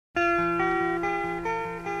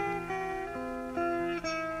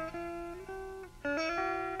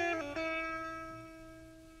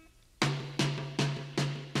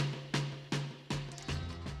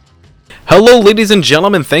Hello, ladies and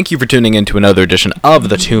gentlemen. Thank you for tuning in to another edition of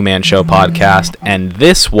the Two Man Show podcast. And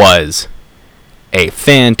this was a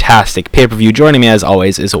fantastic pay-per-view. Joining me, as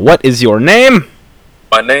always, is what is your name?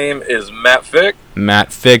 My name is Matt Fick.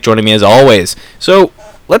 Matt Fick, joining me as always. So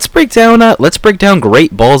let's break down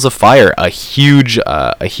Great Balls of Fire, a huge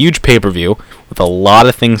pay-per-view with a lot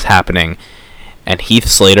of things happening. And Heath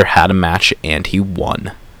Slater had a match and he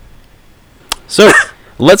won. So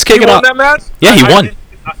let's kick it off. He won that match? Yeah, he won.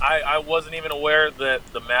 I wasn't even aware that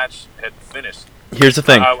the match had finished. Here's the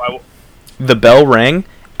thing. The bell rang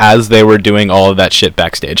as they were doing all of that shit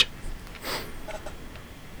backstage.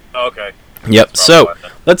 Okay. Yep, so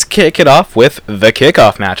let's kick it off with the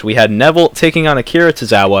kickoff match. We had Neville taking on Akira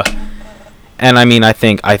Tozawa. And I mean, I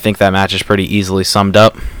think that match is pretty easily summed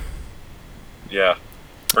up. Yeah.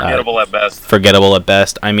 Forgettable at best. Forgettable at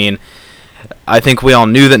best. I mean, I think we all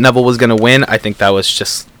knew that Neville was going to win. I think that was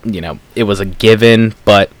just, it was a given.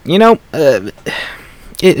 But, it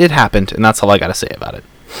happened, and that's all I got to say about it.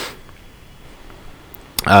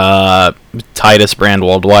 Titus Brand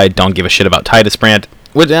Worldwide. Don't give a shit about Titus Brand.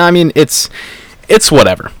 I mean, it's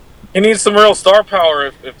whatever. He needs some real star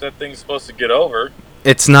power if that thing's supposed to get over.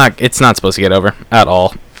 It's not supposed to get over at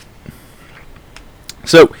all.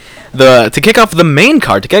 So, to kick off the main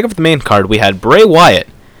card, we had Bray Wyatt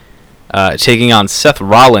taking on Seth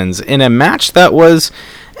Rollins in a match that was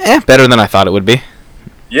better than I thought it would be.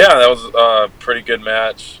 Yeah, that was a pretty good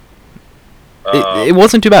match. It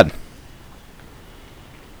wasn't too bad.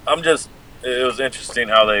 It was interesting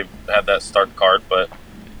how they had that start card, but...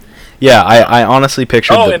 Yeah, I honestly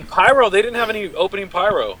pictured... and pyro, they didn't have any opening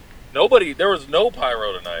pyro. There was no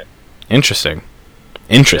pyro tonight. Interesting.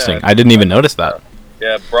 Yeah, I didn't even notice that.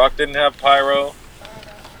 Yeah, Brock didn't have pyro.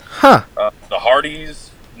 Huh. The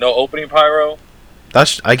Hardys, no opening pyro.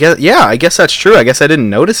 I guess that's true. I guess I didn't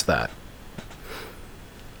notice that.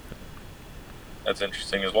 That's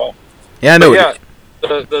interesting as well. Yeah, I know. Yeah,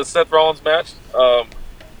 the Seth Rollins match.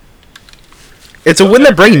 It's a win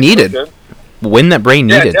that Bray needed. Yeah,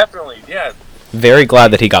 definitely. Yeah. Very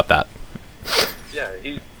glad that he got that. Yeah,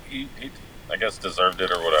 he I guess deserved it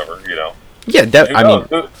or whatever, Yeah,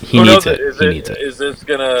 he needs it. Is this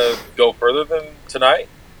gonna go further than tonight?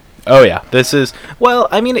 Oh yeah, this is. Well,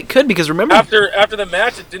 I mean, it could because remember after the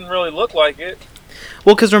match, it didn't really look like it.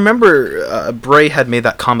 Well, because remember, Bray had made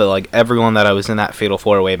that comment like everyone that I was in that Fatal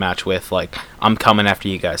 4-Way match with, like I'm coming after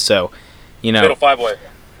you guys. So, Fatal 5-Way.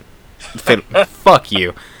 Fuck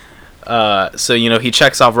you. So he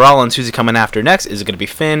checks off Rollins. Who's he coming after next? Is it going to be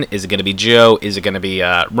Finn? Is it going to be Joe? Is it going to be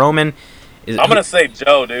Roman? I'm going to say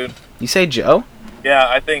Joe, dude. You say Joe? Yeah,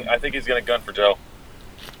 I think he's going to gun for Joe.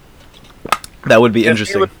 That would be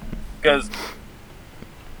interesting. Because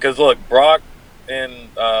look, Brock and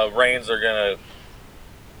Reigns are gonna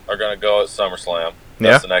go at SummerSlam.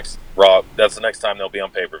 That's the next Raw. That's the next time they'll be on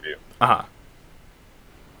pay-per-view.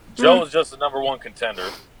 Joe is just the number one contender.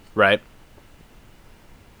 Right.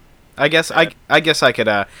 I guess I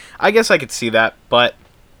could see that, but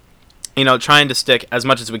trying to stick as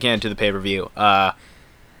much as we can to the pay-per-view.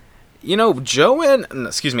 Bray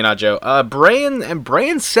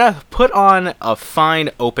and Seth put on a fine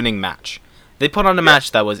opening match. They put on a match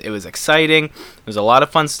that was exciting. It was a lot of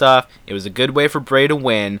fun stuff. It was a good way for Bray to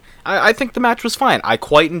win. I think the match was fine. I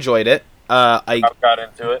quite enjoyed it. I got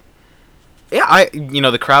into it. Yeah,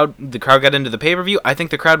 the crowd got into the pay-per-view. I think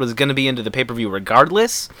the crowd was going to be into the pay-per-view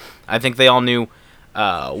regardless. I think they all knew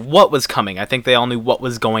what was coming. I think they all knew what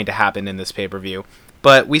was going to happen in this pay-per-view.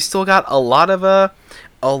 But we still got a lot of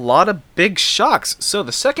big shocks. So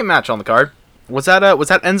the second match on the card was that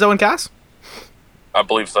Enzo and Cass? I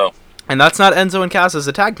believe so. And that's not Enzo and Cass as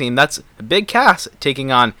a tag team. That's Big Cass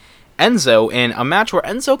taking on Enzo in a match where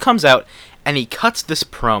Enzo comes out and he cuts this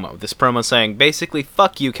promo. This promo saying basically,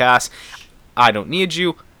 "Fuck you, Cass. I don't need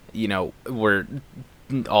you. We're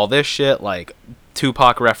all this shit, like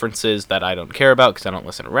Tupac references that I don't care about because I don't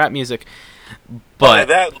listen to rap music." But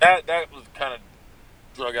that was kind of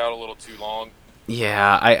drug out a little too long.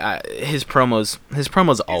 Yeah, his promos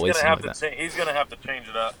always seem like that. He's gonna have to change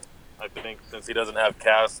it up, I think, since he doesn't have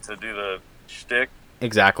Cass to do the shtick.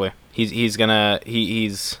 Exactly. It's gonna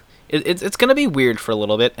be weird for a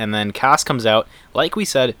little bit, and then Cass comes out, like we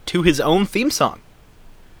said, to his own theme song.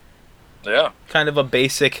 Yeah. Kind of a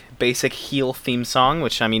basic heel theme song,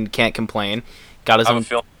 which, I mean, can't complain. Got his own... I have a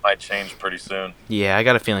feeling it might change pretty soon. Yeah, I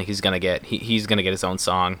got a feeling he's gonna get his own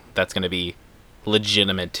song that's gonna be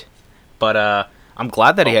legitimate. But I'm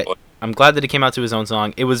glad that he came out to his own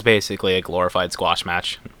song. It was basically a glorified squash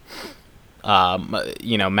match.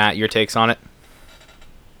 Matt, your takes on it?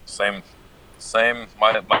 Same.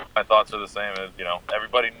 My thoughts are the same.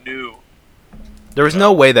 Everybody knew There was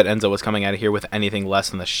no way that Enzo was coming out of here with anything less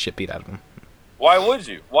than the shit beat out of him. Why would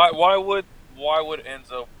you? Why would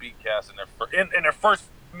Enzo beat Cass in their first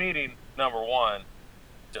meeting? Number one,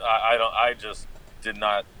 I just did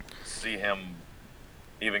not see him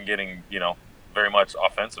even getting very much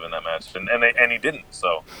offensive in that match, and he didn't.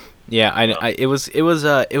 So yeah, it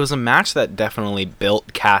was a match that definitely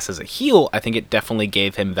built Cass as a heel. I think it definitely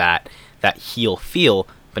gave him that heel feel.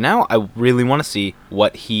 But now I really want to see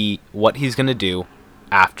what he's gonna do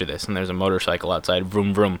after this. And there's a motorcycle outside.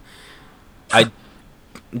 Vroom vroom. I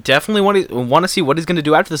definitely want to see what he's gonna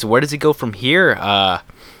do after this. Where does he go from here?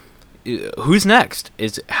 Who's next?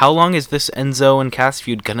 How long is this Enzo and Cass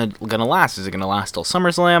feud gonna last? Is it gonna last till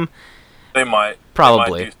SummerSlam? They might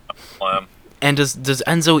probably. They might do SummerSlam. And does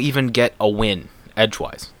Enzo even get a win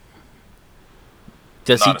edgewise?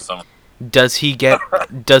 Does he get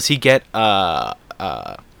a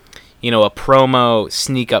promo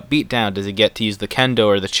sneak up beatdown? Does he get to use the kendo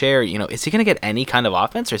or the chair? Is he gonna get any kind of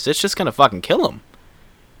offense, or is this just gonna fucking kill him?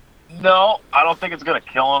 No, I don't think it's gonna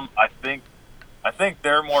kill him. I think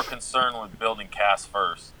they're more concerned with building Cass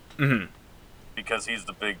first, because he's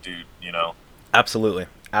the big dude. Absolutely.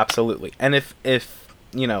 And if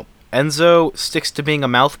Enzo sticks to being a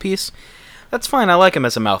mouthpiece, that's fine. I like him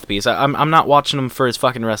as a mouthpiece. I'm not watching him for his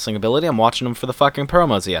fucking wrestling ability. I'm watching him for the fucking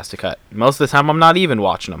promos he has to cut. Most of the time, I'm not even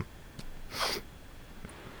watching him.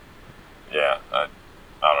 Yeah, I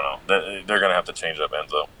don't know. They're gonna have to change up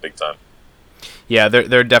Enzo big time. Yeah,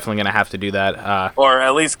 they're definitely gonna have to do that. Or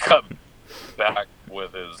at least cut back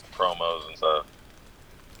with his promos and stuff.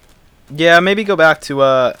 Yeah, maybe go back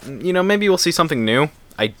to maybe we'll see something new.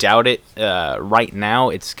 I doubt it. Right now,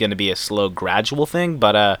 it's gonna be a slow, gradual thing.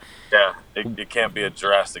 But yeah, it can't be a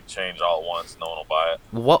drastic change all at once. No one will buy it.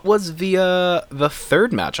 What was the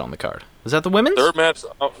third match on the card? Was that the women's? Third match?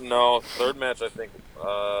 Oh, no, third match I think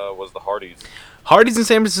was the Hardys. Hardys and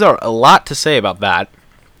San Francisco. A lot to say about that.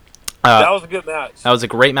 That was a good match. That was a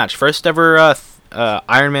great match. First ever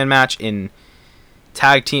Iron Man match in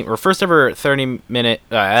tag team, or first ever 30-minute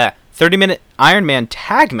Iron Man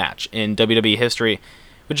tag match in WWE history,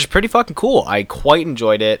 which is pretty fucking cool. I quite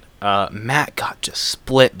enjoyed it. Matt got just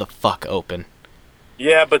split the fuck open.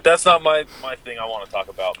 Yeah, but that's not my thing I want to talk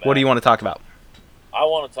about, Matt. What do you want to talk about? I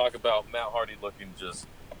want to talk about Matt Hardy looking just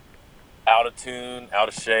out of tune, out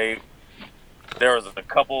of shape. There was a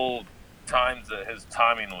couple times that his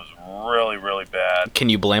timing was really, really bad. Can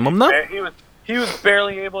you blame him, though? He was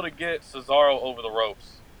barely able to get Cesaro over the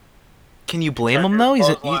ropes. Can you blame him, though?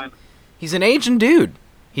 He's an aging dude.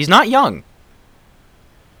 He's not young.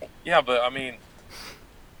 Yeah, but, I mean,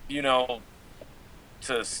 to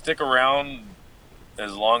stick around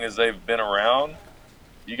as long as they've been around,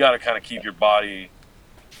 you got to kind of keep your body,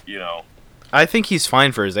 I think he's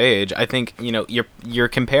fine for his age. I think, you're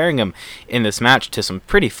comparing him in this match to some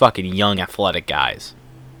pretty fucking young athletic guys.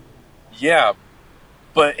 Yeah,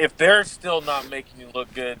 but if they're still not making you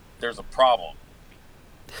look good, there's a problem.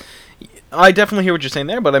 I definitely hear what you're saying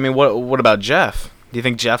there, but I mean, what about Jeff? Do you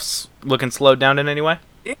think Jeff's looking slowed down in any way?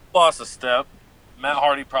 He lost a step. Matt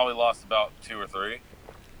Hardy probably lost about 2 or 3.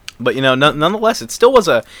 But nonetheless, it still was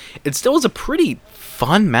a pretty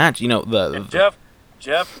fun match.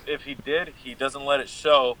 Jeff, if he doesn't let it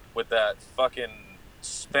show with that fucking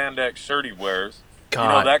spandex shirt he wears.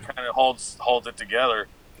 God. That kind of holds it together.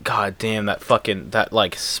 God damn, that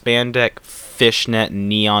spandex fishnet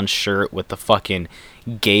neon shirt with the fucking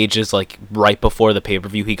gauges, like right before the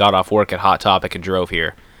pay-per-view he got off work at Hot Topic and drove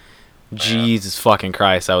here. Jesus fucking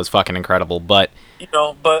Christ, that was fucking incredible. But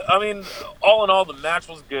I mean, all in all, the match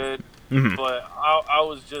was good. Mm-hmm. But I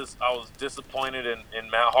was disappointed in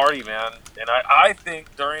Matt Hardy, man. And I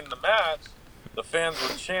think during the match, the fans were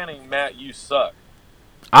chanting, "Matt, you suck."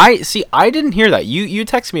 I didn't hear that. You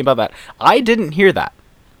texted me about that. I didn't hear that.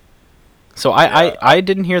 So I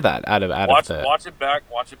didn't hear that out of the... Watch it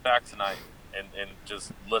back tonight and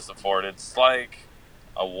just listen for it. It's like,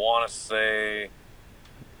 I want to say,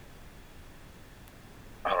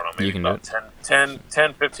 I don't know, maybe about 10,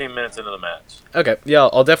 15 minutes into the match. Okay, yeah,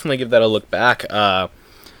 I'll definitely give that a look back.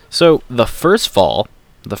 So the first fall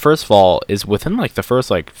is within the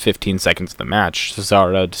first 15 seconds of the match.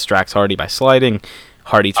 Cesaro distracts Hardy by sliding.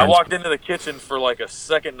 Hardy turns... I walked into the kitchen for a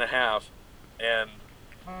second and a half, and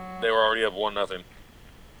they were already up 1-0.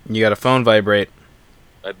 You got a phone vibrate.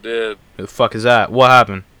 I did. Who the fuck is that? What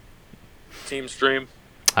happened? Team Stream.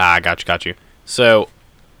 Ah, got you. So,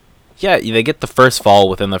 yeah, they get the first fall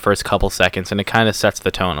within the first couple seconds, and it kind of sets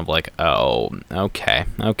the tone of oh, okay,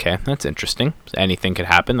 that's interesting. Anything could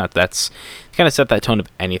happen. That's kind of set that tone of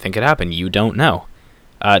anything could happen. You don't know.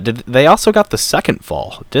 They also got the second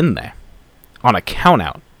fall, didn't they? On a count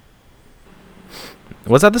out.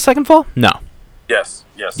 Was that the second fall? No. Yes.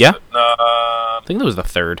 Yeah? I I think that was the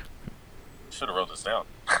third. should have wrote this down.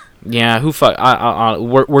 Yeah, who fuck?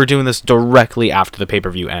 We're doing this directly after the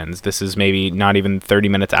pay-per-view ends. This is maybe not even 30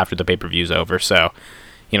 minutes after the pay-per-view's over. So,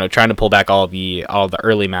 trying to pull back all the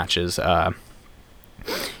early matches. I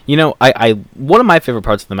one of my favorite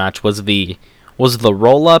parts of the match was the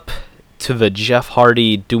roll-up to the Jeff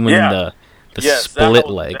Hardy doing the Yes, split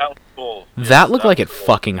leg. That was cool. That looked like was it cool.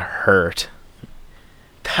 fucking hurt.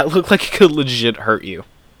 That looked like it could legit hurt you.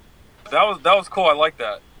 That was cool. I like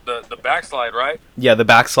that. The backslide, right? Yeah, the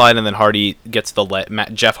backslide, and then Hardy gets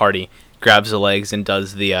Jeff Hardy grabs the legs and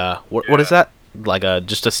does the what is that? Like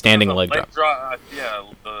just a standing The leg drop. Yeah,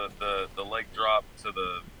 the leg drop to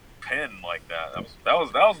the pin like that. That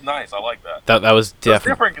was nice. I like that. That was It's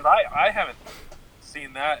definitely. different because I haven't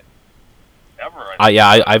seen that ever.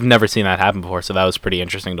 I've never seen that happen before, so that was pretty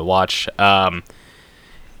interesting to watch.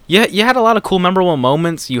 Yeah, you had a lot of cool, memorable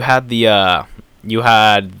moments. You had the.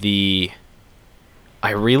 I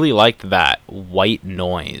really liked that white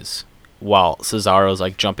noise while Cesaro's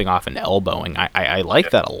like jumping off and elbowing. I like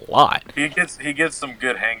that a lot. He gets some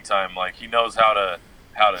good hang time. Like he knows how to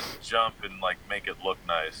jump and like make it look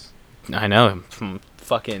nice. I know.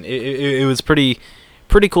 Fucking, it was pretty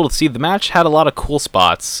cool to see. The match had a lot of cool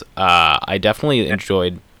spots. I definitely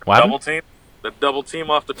enjoyed. What happened? Double team, the double team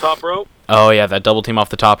off the top rope. Oh yeah, that double team off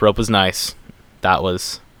the top rope was nice. That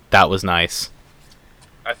was nice.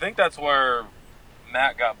 I think that's where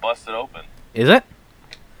Matt got busted open. Is it?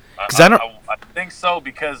 'Cause I think so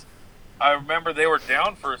because I remember they were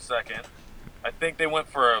down for a second. I think they went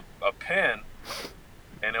for a pin,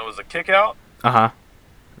 and it was a kick out. Uh-huh.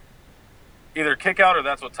 Either kick out or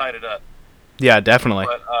that's what tied it up. Yeah, definitely.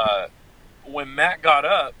 But when Matt got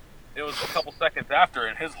up, it was a couple seconds after,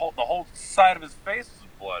 and the whole side of his face was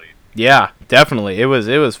bloody. Yeah, definitely. It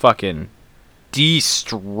was fucking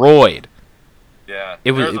destroyed. Yeah,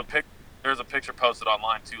 There's there's a picture posted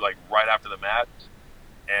online too, like right after the match,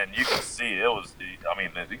 and you can see it was. I mean,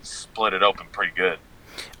 they split it open pretty good.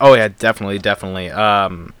 Oh yeah, definitely.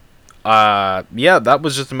 Yeah, that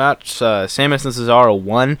was just a match. Samus and Cesaro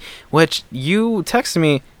won, which you texted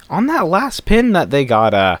me on that last pin that they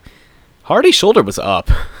got. Hardy's shoulder was up.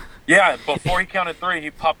 Yeah, before he counted 3,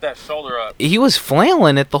 he popped that shoulder up. He was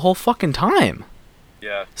flailing it the whole fucking time.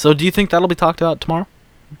 Yeah, So do you think that'll be talked about tomorrow?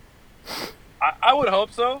 I would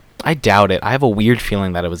hope so. I doubt it. I have a weird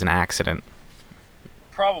feeling that it was an accident.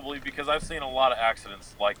 Probably because I've seen a lot of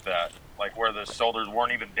accidents like that, like where the shoulders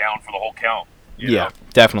weren't even down for the whole count. You know?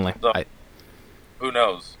 Definitely. So, who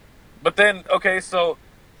knows? But then, okay, so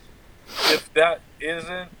if that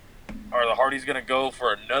isn't, are the Hardys going to go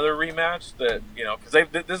for another rematch? That because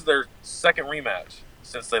this is their second rematch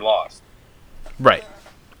since they lost. Right.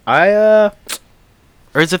 Or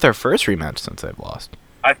is it their first rematch since they've lost?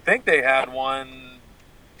 I think they had one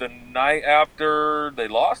the night after they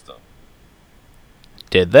lost them.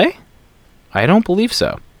 Did they? I don't believe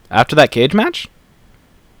so. After that cage match?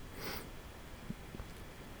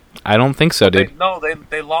 I don't think so, dude.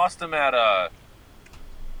 They lost them at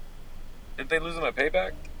Did they lose them at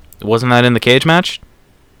Payback? Wasn't that in the cage match?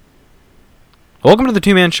 Welcome to the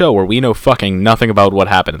Two-Man Show, where we know fucking nothing about what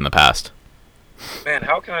happened in the past. Man,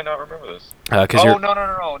 how can I not remember this? No.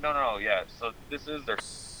 Yeah, so this is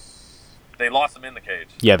they lost them in the cage.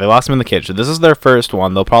 Yeah, they lost him in the cage. So this is their first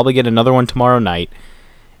one. They'll probably get another one tomorrow night.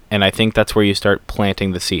 And I think that's where you start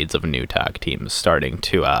planting the seeds of a new tag team starting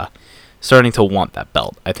to want that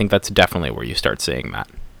belt. I think that's definitely where you start seeing that.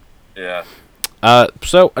 Yeah.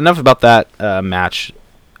 So enough about that match.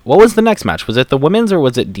 What was the next match? Was it the women's or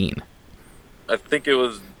was it Dean? I think it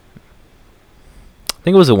was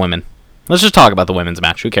the women. Let's just talk about the women's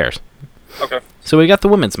match. Who cares? okay. So we got the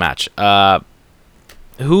women's match.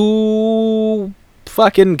 Who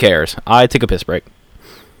fucking cares? I took a piss break.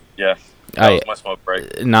 Yeah. That was my smoke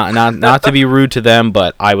break. Not to be rude to them,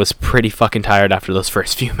 but I was pretty fucking tired after those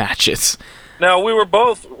first few matches. Now we were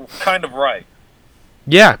both kind of right.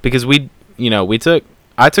 Yeah, because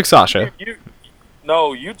I took Sasha.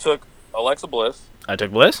 You took Alexa Bliss. I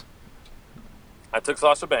took Bliss. I took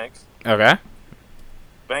Sasha Banks. Okay.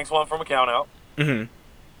 Banks won from a count out, Mm-hmm.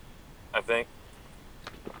 I think.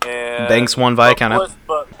 And Banks won via count out.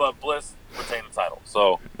 But Bliss retained the title.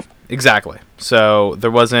 So Exactly. So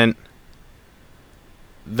there wasn't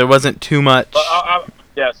too much.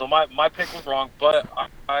 But so my pick was wrong, but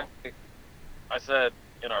I said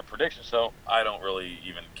in our prediction show I don't really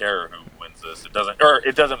even care who wins this. It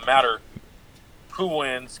doesn't matter who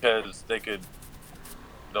wins because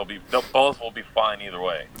both will be fine either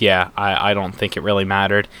way. Yeah, I don't think it really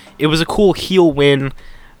mattered. It was a cool heel win.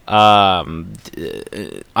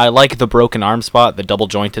 I like the broken arm spot, the double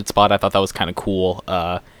jointed spot. I thought that was kind of cool.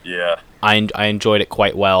 Yeah. I enjoyed it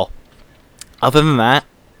quite well. Other than that,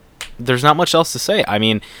 there's not much else to say. I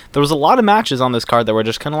mean, there was a lot of matches on this card that were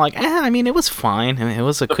just kind of like, I mean, it was fine. I mean, it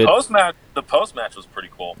was a good. The post match was pretty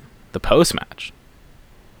cool. The post match.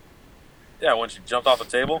 Yeah, when she jumped off the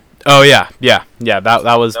table. Oh yeah.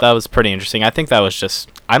 That was pretty interesting. I think that was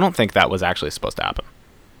just. I don't think that was actually supposed to happen.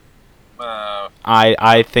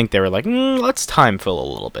 I think they were like, let's time fill a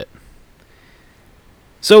little bit.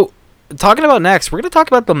 So, talking about next, we're going to talk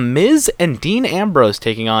about The Miz and Dean Ambrose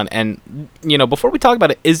taking on, and, you know, before we talk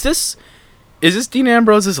about it, is this Dean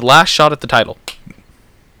Ambrose's last shot at the title?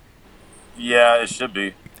 Yeah, it should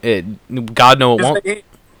be. God no, it won't.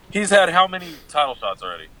 He's had how many title shots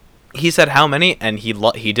already? He said how many, and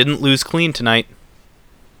he didn't lose clean tonight.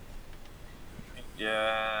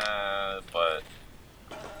 Yeah, but...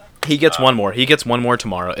 He gets one more. He gets one more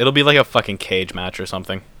tomorrow. It'll be like a fucking cage match or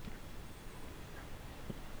something.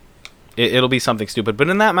 It'll be something stupid.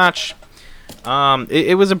 But in that match,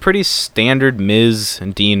 it was a pretty standard Miz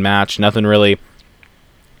and Dean match. Nothing really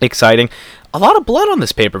exciting. A lot of blood on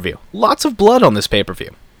this pay-per-view. Lots of blood on this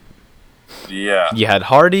pay-per-view. Yeah. You had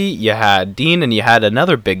Hardy, you had Dean, and you had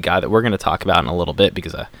another big guy that we're going to talk about in a little bit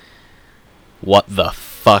because what the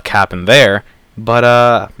fuck happened there.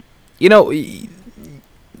 But, you know...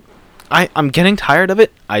 I'm getting tired of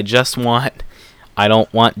it. I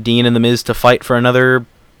don't want Dean and The Miz to fight for another,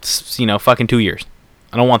 fucking 2 years.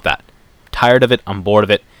 I don't want that. Tired of it. I'm bored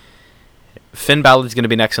of it. Finn Balor's going to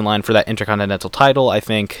be next in line for that Intercontinental title, I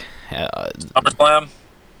think. SummerSlam?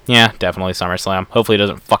 Yeah, definitely SummerSlam. Hopefully he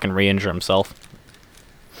doesn't fucking re-injure himself.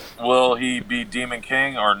 Will he be Demon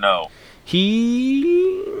King or no?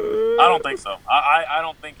 I don't think so. I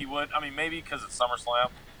don't think he would. I mean, maybe because it's SummerSlam.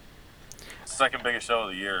 Second biggest show of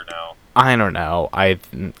the year now. I don't know. I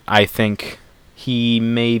think he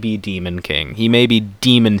may be Demon King. He may be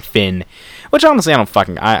Demon Finn, which honestly I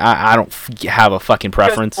don't have a fucking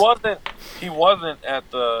preference. He wasn't in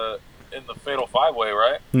the Fatal 5-Way,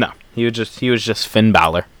 right? No, he was just Finn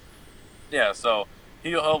Balor. Yeah, so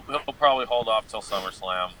he'll probably hold off till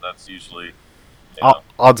SummerSlam. That's usually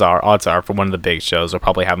odds are for one of the big shows they'll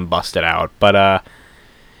probably have him busted out, but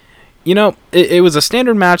it was a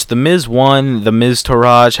standard match. The Miz won. The Miz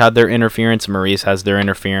Taraj had their interference. Maurice has their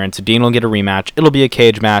interference. Dean will get a rematch. It'll be a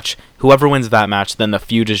cage match. Whoever wins that match, then the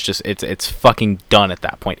feud is just it's fucking done at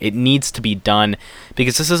that point. It needs to be done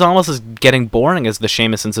because this is almost as getting boring as the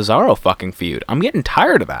Sheamus and Cesaro fucking feud. I'm getting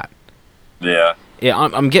tired of that. Yeah. Yeah,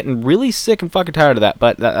 I'm getting really sick and fucking tired of that.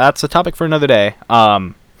 But that's a topic for another day.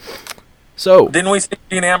 So didn't we see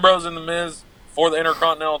Dean Ambrose and The Miz for the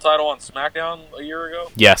Intercontinental title on SmackDown a year ago?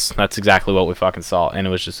 Yes, that's exactly what we fucking saw, and it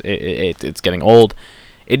was just it's getting old.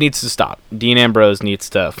 It needs to stop. Dean Ambrose needs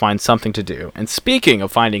to find something to do. And speaking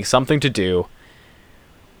of finding something to do,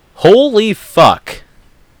 holy fuck!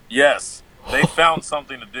 Yes, they found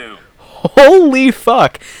something to do. Holy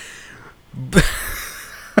fuck!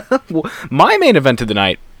 My main event of the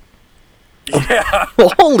night. Yeah.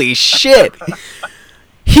 Holy shit!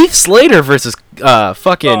 Heath Slater versus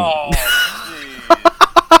fucking. Oh.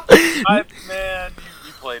 Man,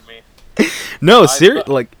 you played me. No,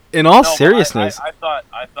 in all seriousness. I thought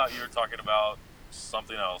you were talking about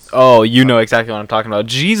something else. Oh, you know exactly what I'm talking about.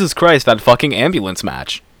 Jesus Christ, that fucking ambulance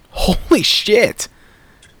match. Holy shit.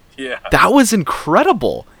 Yeah. That was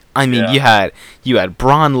incredible. I mean, yeah. you had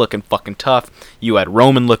Braun looking fucking tough. You had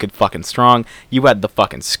Roman looking fucking strong. You had the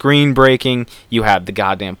fucking screen breaking. You had the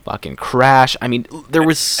goddamn fucking crash. I mean, there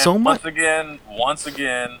was so much. Once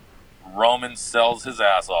again, Roman sells his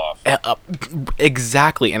ass off.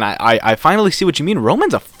 Exactly, and I finally see what you mean.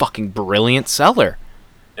 Roman's a fucking brilliant seller.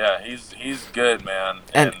 Yeah, he's good, man.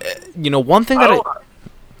 And one thing that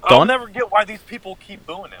I'll never get why these people keep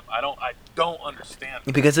booing him. I don't understand.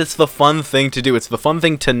 Because it's the fun thing to do. It's the fun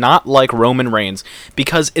thing to not like Roman Reigns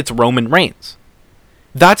because it's Roman Reigns.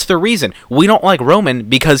 That's the reason. We don't like Roman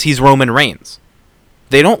because he's Roman Reigns.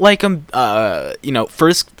 They don't like him, for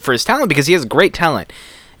his talent because he has great talent.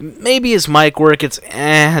 Maybe his mic work, it's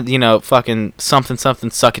fucking something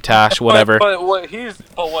succotash, whatever. But what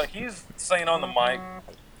he's saying on the mic,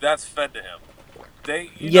 that's fed to him. They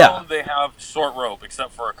have short rope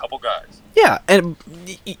except for a couple guys. Yeah,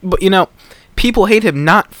 but people hate him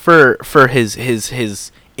not for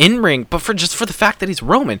his in-ring, but for the fact that he's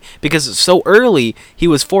Roman, because so early he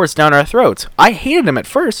was forced down our throats. I hated him at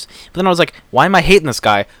first, but then I was like, why am I hating this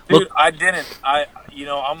guy? Dude, I didn't.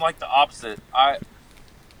 I'm like the opposite.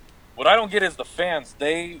 What I don't get is the fans.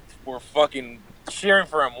 They were fucking cheering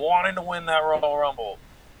for him, wanting to win that Royal Rumble,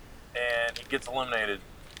 and he gets eliminated.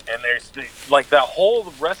 And like that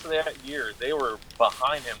whole rest of that year, they were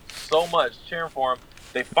behind him so much, cheering for him.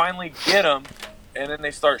 They finally get him, and then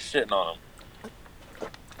they start shitting on him.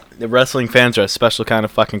 The wrestling fans are a special kind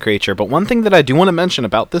of fucking creature. But one thing that I do want to mention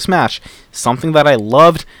about this match, something that I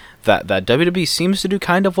loved that WWE seems to do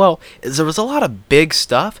kind of well, is there was a lot of big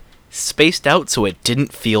stuff spaced out so it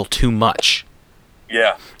didn't feel too much.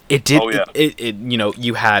 Yeah. It did. Oh, yeah. It you know,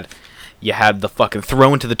 you had the fucking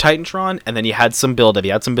throw into the Titantron, and then you had some build up.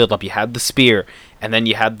 You had the spear, and then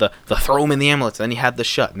you had the throw him in the ambulance. Then you had the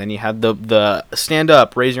shut, and then you had the stand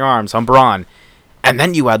up, raise your arms on Braun, and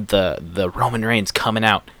then you had the Roman Reigns coming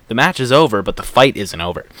out. The match is over, but the fight isn't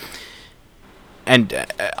over. And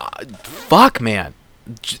fuck, man,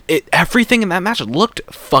 everything in that match looked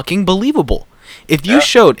fucking believable. If you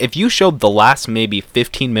showed the last maybe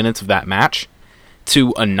 15 minutes of that match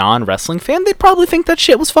to a non-wrestling fan, they'd probably think that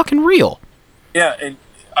shit was fucking real. Yeah, and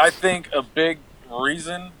I think a big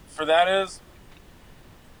reason for that is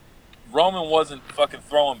Roman wasn't fucking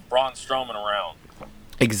throwing Braun Strowman around.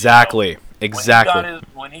 Exactly.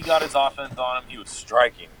 When he got his offense on him, he was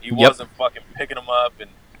striking. He wasn't fucking picking him up, and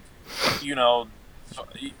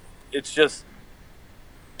it's just,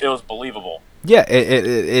 it was believable. Yeah,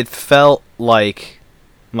 it felt like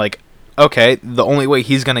okay, the only way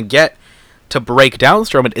he's gonna get to break down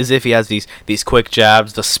Strowman is if he has these quick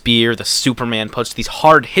jabs, the spear, the Superman punch, these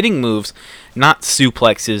hard hitting moves, not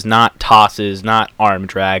suplexes, not tosses, not arm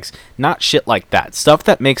drags, not shit like that. Stuff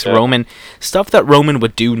that makes Roman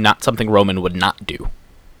would do, not something Roman would not do.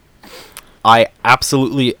 I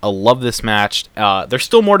absolutely love this match. There's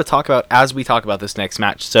still more to talk about as we talk about this next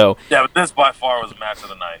match. So yeah, but this by far was match of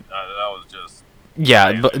the night. That was just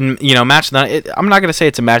amazing. But match of the night. I'm not gonna say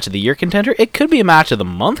it's a match of the year contender. It could be a match of the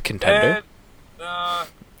month contender.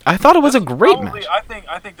 I thought it was a great match.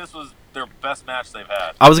 I think this was their best match they've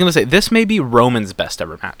had. I was gonna say this may be Roman's best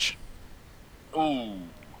ever match. Ooh.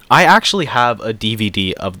 I actually have a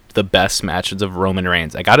DVD of the best matches of Roman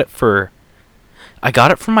Reigns. I got it for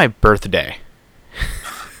my birthday.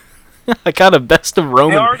 I got a best of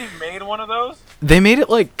Roman. They already made one of those? They made it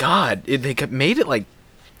like God. They made it like.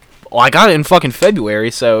 Well, I got it in fucking February,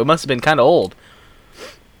 so it must have been kind of old.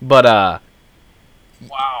 But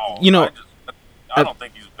wow. I don't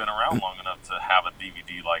think he's been around long enough to have a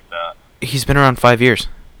DVD like that. He's been around 5 years.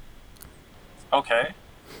 Okay.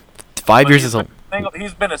 5 years is a.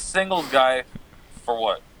 He's been a singles guy for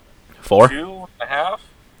what? 4? 2.5?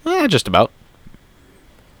 Yeah, just about.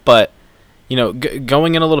 But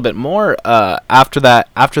going in a little bit more, after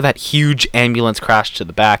that huge ambulance crash to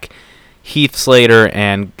the back, Heath Slater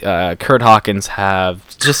and Kurt Hawkins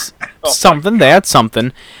have just something. They had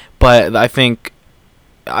something, but I think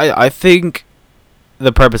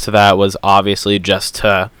the purpose of that was obviously just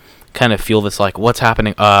to kind of feel this like, what's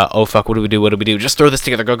happening? Oh fuck, what do we do? Just throw this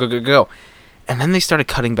together, go. And then they started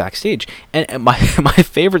cutting backstage. And my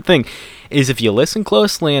favorite thing is if you listen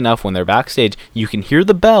closely enough when they're backstage, you can hear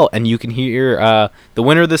the bell and you can hear the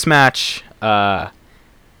winner of this match,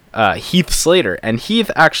 Heath Slater. And Heath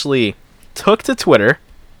actually took to Twitter.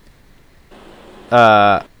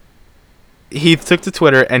 Heath took to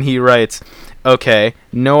Twitter and he writes, "Okay,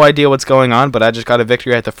 no idea what's going on, but I just got a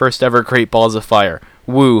victory at the first ever Great Balls of Fire.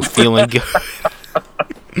 Woo, feeling good."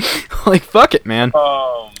 Like, fuck it, man.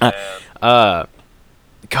 Oh, man.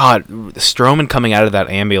 God, Strowman coming out of that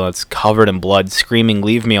ambulance covered in blood, screaming,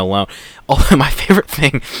 "Leave me alone." My favorite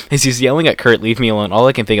thing is he's yelling at Kurt, "Leave me alone." All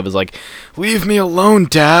I can think of is like, "Leave me alone,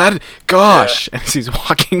 Dad! Gosh!" Yeah. As he's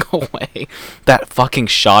walking away. That fucking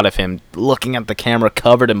shot of him looking at the camera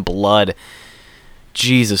covered in blood.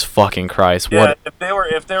 Jesus fucking Christ. Yeah, what? If they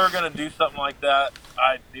were gonna do something like that,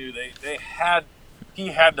 I knew he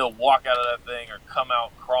had to walk out of that thing or come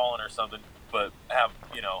out crawling or something, but have,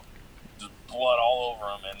 just blood all over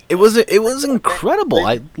him. And it was incredible.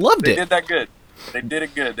 I loved it. They did that good. They did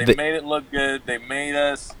it good. They made it look good. It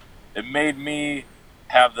made me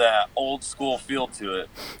have that old school feel to it.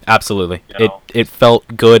 Absolutely. It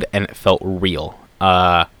felt good and it felt real.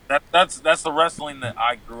 That's the wrestling that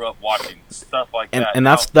I grew up watching, stuff like that. And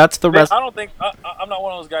that's the rest. I don't think I'm not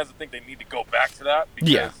one of those guys that think they need to go back to that,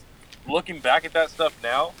 because looking back at that stuff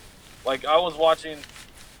now, like I was watching,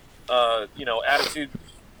 Attitude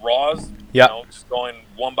Raws, just going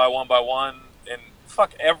one by one, and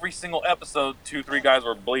fuck, every single episode, 2-3 guys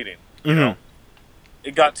were bleeding. Mm-hmm.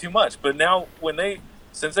 It got too much, but now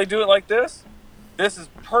since they do it like this is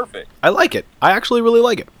perfect. I like it. I actually really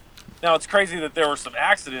like it. Now, it's crazy that there were some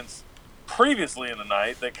accidents previously in the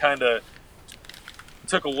night that kind of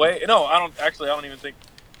took away. No, I don't even think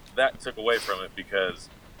that took away from it, because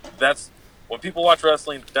when people watch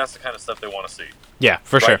wrestling, that's the kind of stuff they want to see. Yeah,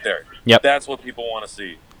 for right sure. There. Yep. That's what people want to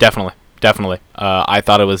see. Definitely, definitely. I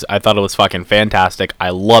thought it was fucking fantastic. I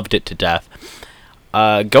loved it to death.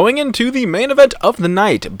 Going into the main event of the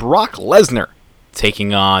night, Brock Lesnar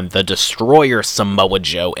taking on the Destroyer Samoa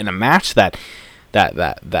Joe in a match that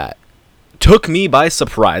took me by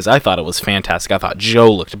surprise. I thought it was fantastic. I thought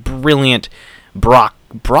Joe looked brilliant. Brock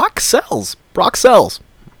sells.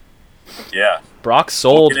 Yeah. Brock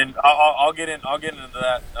sold. I'll get into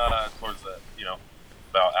that towards the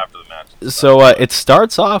about after the match. So it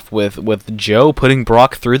starts off with Joe putting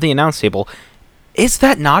Brock through the announce table. Is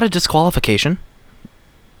that not a disqualification?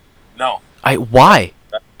 No. Why?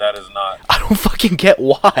 That is not. I don't fucking get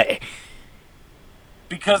why.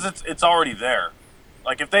 Because it's already there.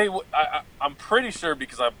 Like if they, I'm pretty sure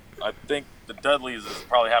because I think the Dudleys has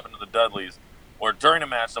probably happened to the Dudleys, where during a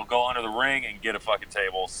match they'll go under the ring and get a fucking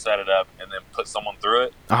table, set it up, and then put someone through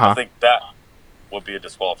it. I think that would be a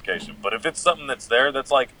disqualification. But if it's something that's there,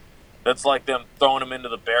 that's like them throwing him into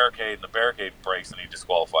the barricade and the barricade breaks and he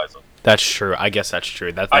disqualifies them. That's true. I guess that's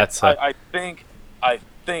true. I think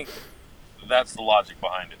that's the logic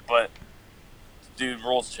behind it. But dude,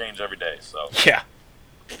 rules change every day, so yeah.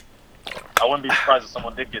 I wouldn't be surprised if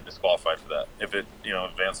someone did get disqualified for that. If it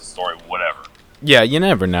advances the story, whatever. Yeah, you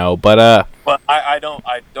never know, but I don't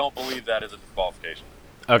believe that is a disqualification.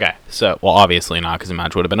 Okay, so obviously not because the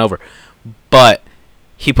match would have been over. But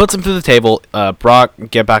he puts him through the table. Brock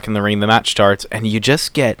get back in the ring. The match starts, and you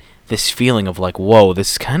just get this feeling of like, whoa,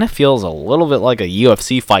 this kind of feels a little bit like a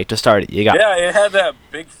UFC fight to start it. It had that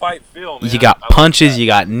big fight feel. Man. You got punches, you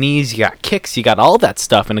got knees, you got kicks, you got all that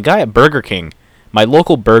stuff. And a guy at Burger King, my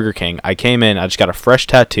local Burger King, I came in, I just got a fresh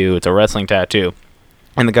tattoo. It's a wrestling tattoo,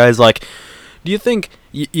 and the guy's like, "Do you think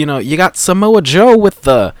you got Samoa Joe with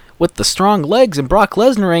the strong legs, and Brock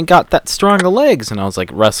Lesnar ain't got that stronger legs?" And I was like,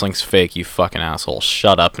 "Wrestling's fake, you fucking asshole.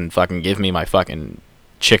 Shut up and fucking give me my fucking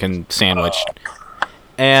chicken sandwich."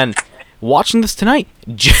 And watching this tonight,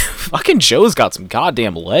 fucking Joe's got some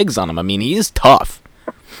goddamn legs on him. I mean, he's tough.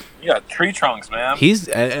 You got tree trunks, man. He's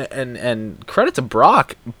and credit to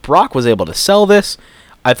Brock. Brock was able to sell this.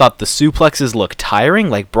 I thought the suplexes looked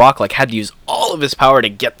tiring. Like Brock had to use all of his power to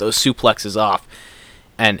get those suplexes off.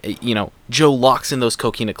 And Joe locks in those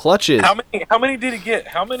coquina clutches. How many did he get?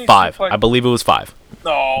 How many? 5. I believe it was 5.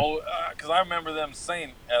 No, because I remember them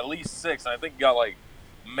saying at least 6. And I think he got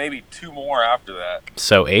maybe 2 more after that.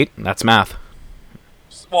 So 8. That's math.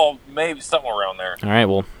 Well, maybe somewhere around there. All right.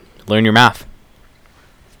 Well, learn your math.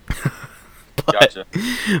 Gotcha.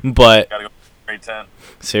 But gotta go grade 10.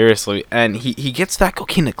 Seriously, and he gets that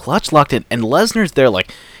coquina clutch locked in, and Lesnar's there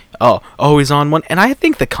like, oh, he's on one, and I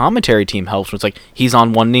think the commentary team helps. It's like he's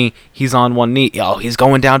on one knee, oh, he's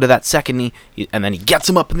going down to that second knee, and then he gets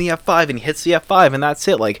him up in the F5, and he hits the F5, and that's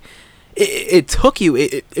it. Like, it took you.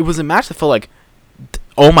 It was a match that felt like,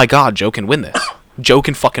 oh my god, Joe can win this. Joe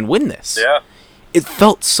can fucking win this. Yeah. It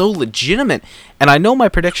felt so legitimate, and I know my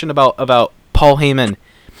prediction about Paul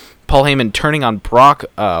Heyman turning on Brock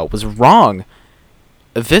was wrong.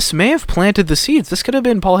 This may have planted the seeds. This could have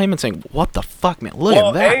been Paul Heyman saying, "What the fuck, man? Look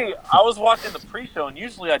at that." Hey, I was watching the pre-show, and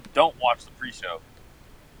usually I don't watch the pre-show.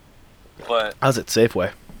 But I was at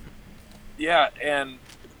Safeway. Yeah, and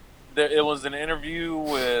it was an interview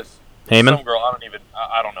with Heyman? some girl. I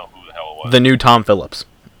don't know who the hell it was. The new Tom Phillips.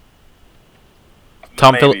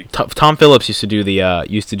 Tom Phillips used to do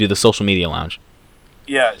the social media lounge.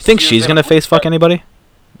 Yeah. Think she's gonna face fuck anybody?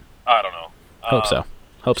 I don't know.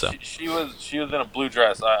 Hope so. She was in a blue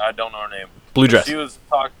dress. I don't know her name. Blue dress. She was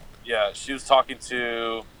talking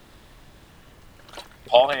to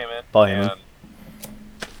Paul Heyman. And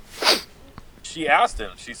she asked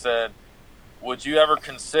him. She said, "Would you ever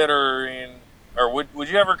consider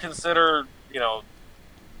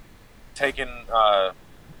taking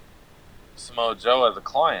Samoa Joe as a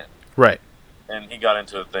client?" Right. And he got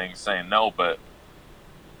into a thing saying no, but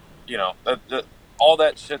all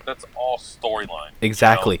that shit, that's all storyline.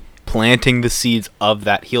 Exactly. Planting the seeds of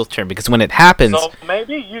that heel turn, because when it happens... So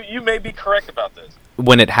maybe you may be correct about this.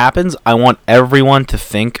 When it happens, I want everyone to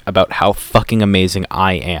think about how fucking amazing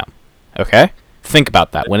I am. Okay? Think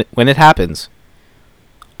about that. When it happens,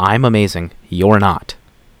 I'm amazing. You're not.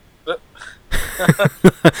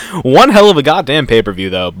 One hell of a goddamn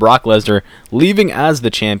pay-per-view, though. Brock Lesnar leaving as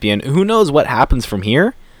the champion. Who knows what happens from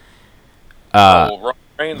here?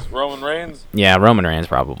 Roman Reigns? Yeah, Roman Reigns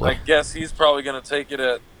probably. I guess he's probably going to take it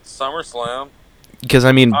at SummerSlam. Because,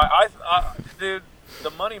 I mean... dude,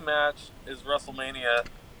 the money match is WrestleMania,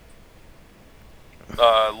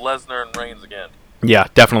 Lesnar and Reigns again. Yeah,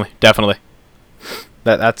 definitely.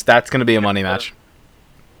 That's going to be a money match.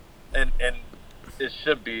 And it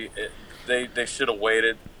should be. They should have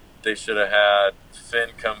waited. they should have had Finn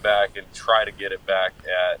come back and try to get it back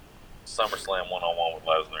at SummerSlam one-on-one with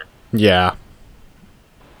Lesnar. Yeah.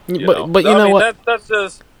 But you I know mean, what? That's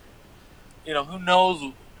just, who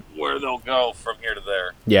knows where they'll go from here to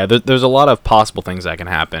there. Yeah, there's a lot of possible things that can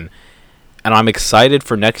happen. And I'm excited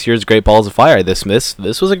for next year's Great Balls of Fire. This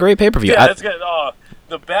was a great pay-per-view. Yeah, it's good.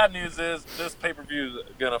 The bad news is this pay-per-view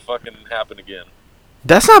is going to fucking happen again.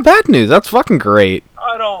 That's not bad news. That's fucking great.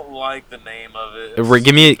 I don't like the name of it.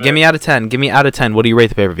 Give me out of 10. Give me out of 10. What do you rate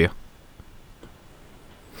the pay-per-view?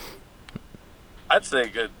 I'd say a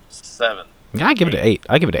good 7. Yeah, I give it an 8.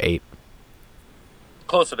 I give it an 8.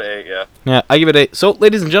 Closer to 8, yeah. Yeah, I give it 8. So,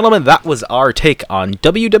 ladies and gentlemen, that was our take on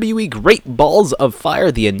WWE Great Balls of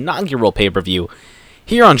Fire, the inaugural pay-per-view,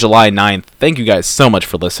 here on July 9th. Thank you guys so much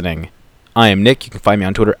for listening. I am Nick. You can find me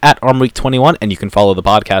on Twitter at ArmWeek21, and you can follow the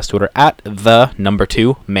podcast Twitter at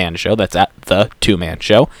the2man show. That's at the 2man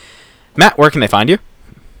show. Matt, where can they find you?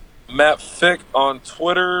 Matt Fick on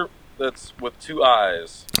Twitter. That's with 2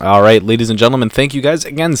 eyes. All right, ladies and gentlemen, thank you guys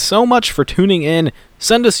again so much for tuning in.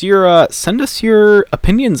 Send us your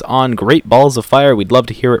opinions on Great Balls of Fire. We'd love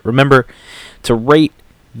to hear it. Remember to rate,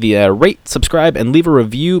 subscribe, and leave a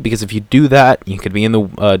review, because if you do that, you could be in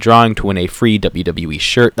the drawing to win a free WWE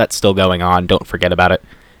shirt. That's still going on. Don't forget about it.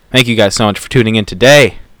 Thank you guys so much for tuning in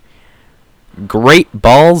today. Great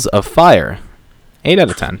Balls of Fire. 8 out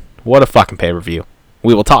of 10. What a fucking pay-per-view.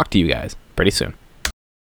 We will talk to you guys pretty soon.